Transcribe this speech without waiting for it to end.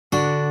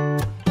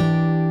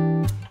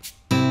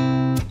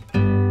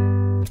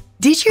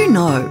Did you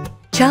know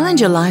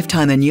Challenger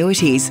lifetime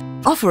annuities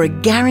offer a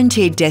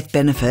guaranteed death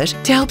benefit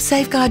to help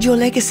safeguard your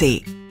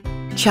legacy?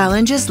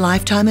 Challenger's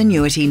lifetime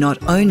annuity not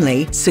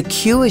only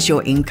secures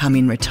your income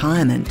in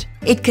retirement,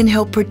 it can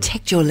help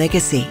protect your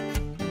legacy.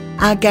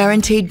 Our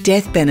guaranteed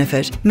death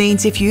benefit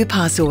means if you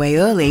pass away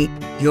early,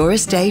 your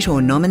estate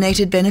or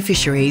nominated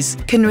beneficiaries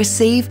can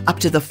receive up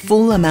to the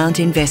full amount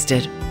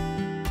invested.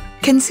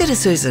 Consider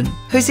Susan,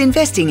 who's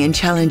investing in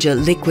Challenger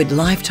Liquid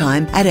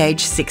Lifetime at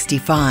age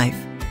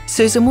 65.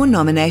 Susan will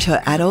nominate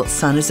her adult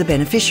son as a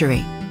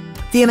beneficiary.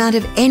 The amount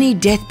of any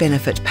death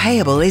benefit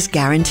payable is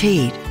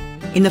guaranteed.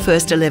 In the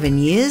first 11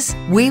 years,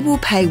 we will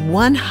pay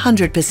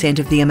 100%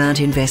 of the amount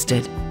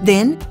invested,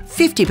 then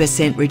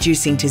 50%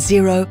 reducing to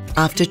zero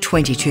after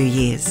 22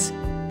 years.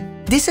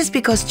 This is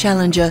because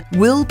Challenger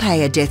will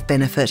pay a death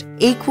benefit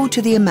equal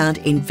to the amount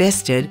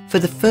invested for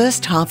the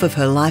first half of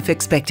her life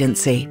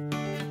expectancy.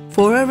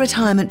 For a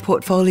retirement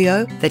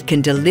portfolio that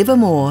can deliver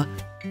more,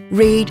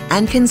 read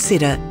and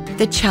consider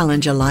the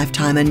Challenger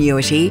Lifetime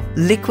Annuity,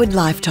 Liquid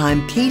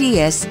Lifetime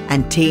PDS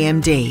and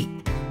TMD.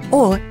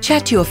 Or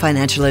chat to your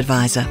financial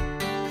advisor.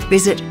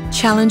 Visit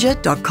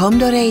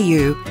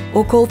challenger.com.au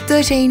or call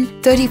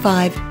 13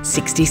 35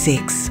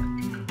 66.